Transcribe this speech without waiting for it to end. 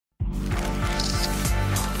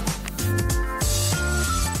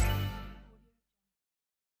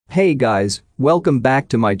Hey guys, welcome back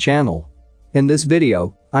to my channel. In this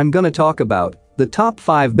video, I'm gonna talk about the top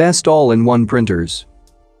 5 best all-in-one printers.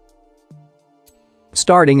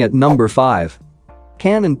 Starting at number 5.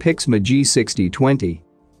 Canon PIXMA G6020.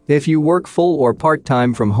 If you work full or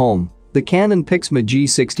part-time from home, the Canon PIXMA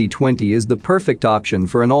G6020 is the perfect option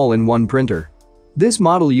for an all-in-one printer. This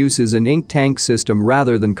model uses an ink tank system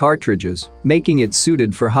rather than cartridges, making it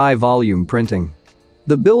suited for high-volume printing.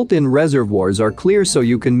 The built-in reservoirs are clear so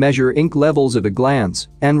you can measure ink levels at a glance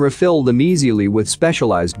and refill them easily with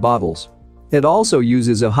specialized bottles. It also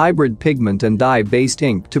uses a hybrid pigment and dye-based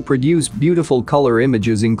ink to produce beautiful color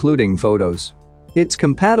images including photos. It's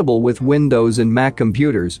compatible with Windows and Mac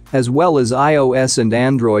computers as well as iOS and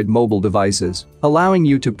Android mobile devices, allowing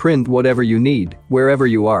you to print whatever you need, wherever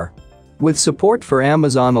you are. With support for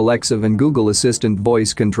Amazon Alexa and Google Assistant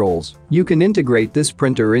voice controls, you can integrate this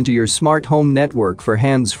printer into your smart home network for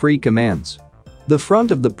hands-free commands. The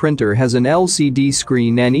front of the printer has an LCD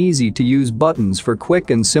screen and easy-to-use buttons for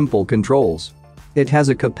quick and simple controls. It has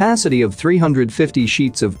a capacity of 350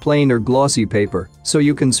 sheets of plain or glossy paper, so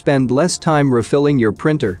you can spend less time refilling your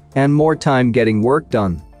printer and more time getting work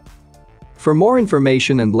done. For more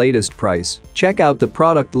information and latest price, check out the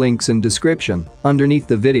product links in description underneath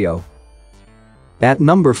the video. At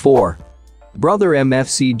number 4. Brother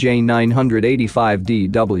MFC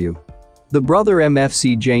J985DW. The Brother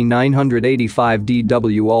MFC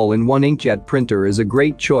J985DW all-in-one inkjet printer is a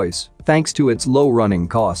great choice thanks to its low running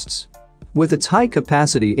costs. With its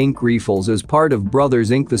high-capacity ink refills as part of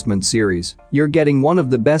Brother's Inkvestment series, you're getting one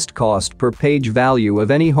of the best cost per page value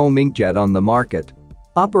of any home inkjet on the market.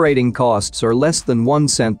 Operating costs are less than 1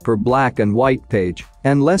 cent per black and white page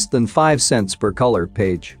and less than 5 cents per color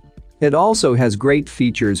page. It also has great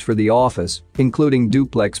features for the office, including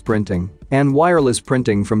duplex printing and wireless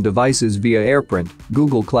printing from devices via AirPrint,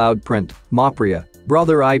 Google Cloud Print, Mopria,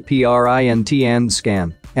 Brother iPrint and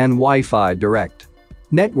Scan, and Wi-Fi Direct.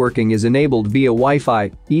 Networking is enabled via Wi-Fi,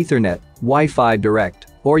 Ethernet, Wi-Fi Direct,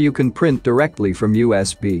 or you can print directly from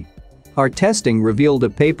USB. Our testing revealed a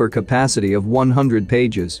paper capacity of 100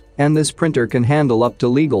 pages, and this printer can handle up to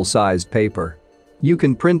legal-sized paper. You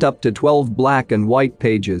can print up to 12 black and white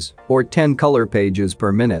pages or 10 color pages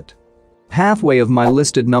per minute. Halfway of my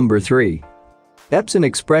listed number 3. Epson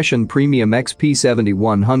Expression Premium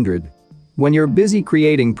XP7100. When you're busy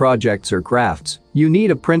creating projects or crafts, you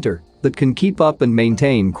need a printer that can keep up and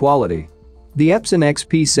maintain quality. The Epson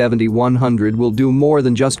XP7100 will do more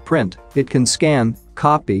than just print, it can scan,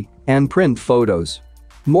 copy, and print photos.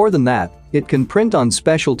 More than that, it can print on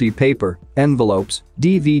specialty paper, envelopes,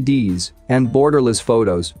 DVDs, and borderless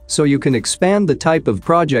photos, so you can expand the type of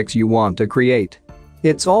projects you want to create.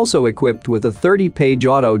 It's also equipped with a 30-page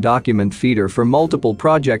auto document feeder for multiple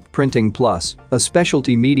project printing plus a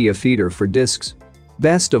specialty media feeder for discs.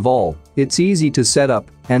 Best of all, it's easy to set up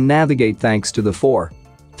and navigate thanks to the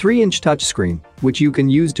 4.3-inch touchscreen, which you can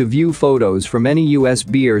use to view photos from any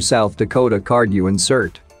USB or South Dakota card you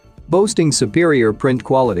insert. Boasting superior print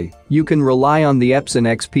quality, you can rely on the Epson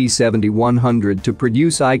XP7100 to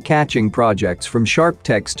produce eye-catching projects from sharp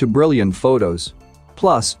text to brilliant photos.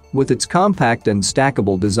 Plus, with its compact and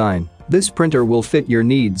stackable design, this printer will fit your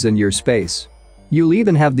needs and your space. You'll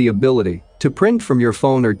even have the ability to print from your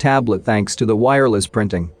phone or tablet thanks to the wireless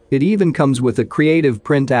printing. It even comes with a creative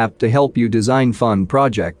print app to help you design fun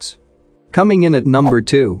projects. Coming in at number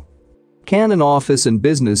 2. Canon Office and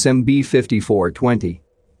Business MB5420.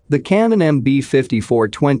 The Canon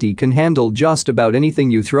MB5420 can handle just about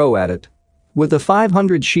anything you throw at it. With a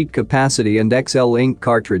 500-sheet capacity and XL ink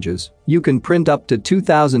cartridges, you can print up to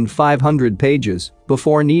 2,500 pages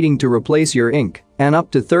before needing to replace your ink and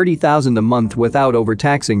up to 30,000 a month without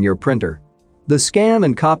overtaxing your printer. The scan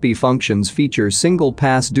and copy functions feature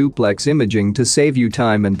single-pass duplex imaging to save you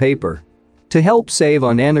time and paper. To help save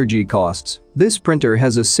on energy costs, this printer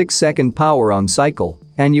has a 6-second power-on cycle,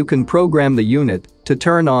 and you can program the unit to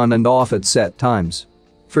turn on and off at set times.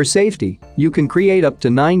 For safety, you can create up to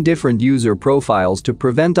 9 different user profiles to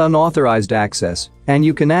prevent unauthorized access, and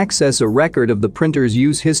you can access a record of the printer's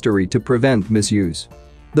use history to prevent misuse.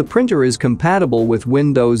 The printer is compatible with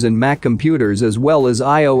Windows and Mac computers as well as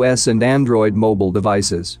iOS and Android mobile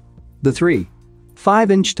devices. The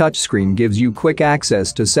 3.5-inch touchscreen gives you quick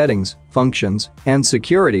access to settings, functions, and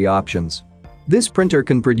security options. This printer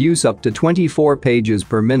can produce up to 24 pages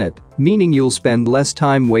per minute, meaning you'll spend less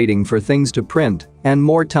time waiting for things to print and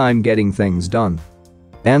more time getting things done.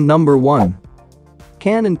 And number 1.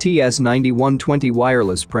 Canon TS9120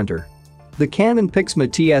 Wireless Printer. The Canon PIXMA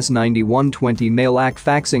TS9120 may lack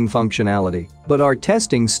faxing functionality, but our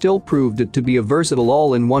testing still proved it to be a versatile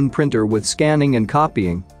all-in-one printer with scanning and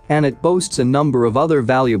copying and it boasts a number of other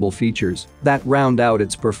valuable features that round out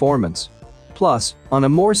its performance. Plus, on a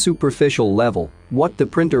more superficial level, what the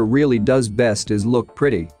printer really does best is look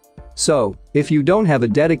pretty. So, if you don't have a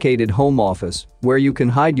dedicated home office where you can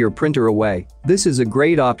hide your printer away, this is a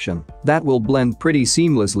great option that will blend pretty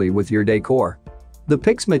seamlessly with your decor. The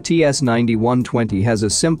PIXMA TS9120 has a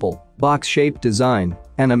simple, box-shaped design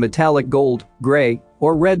and a metallic gold, gray,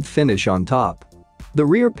 or red finish on top. The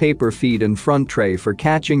rear paper feed and front tray for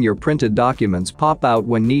catching your printed documents pop out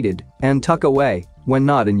when needed and tuck away when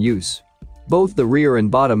not in use. Both the rear and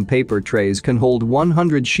bottom paper trays can hold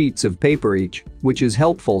 100 sheets of paper each, which is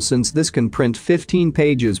helpful since this can print 15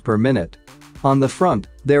 pages per minute. On the front,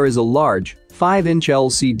 there is a large, 5-inch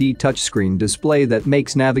LCD touchscreen display that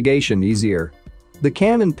makes navigation easier. The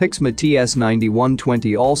Canon PIXMA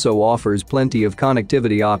TS9120 also offers plenty of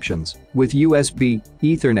connectivity options, with USB,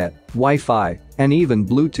 Ethernet, Wi-Fi, and even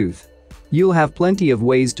Bluetooth. You'll have plenty of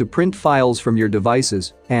ways to print files from your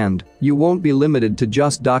devices, and you won't be limited to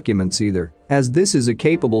just documents either, as this is a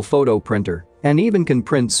capable photo printer and even can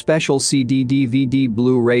print special CD, DVD,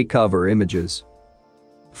 Blu-ray cover images.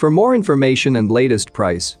 For more information and latest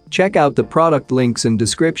price, check out the product links in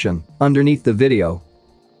description underneath the video.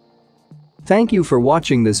 Thank you for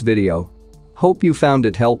watching this video. Hope you found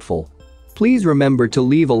it helpful. Please remember to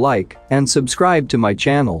leave a like and subscribe to my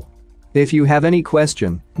channel. If you have any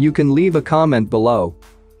question, you can leave a comment below.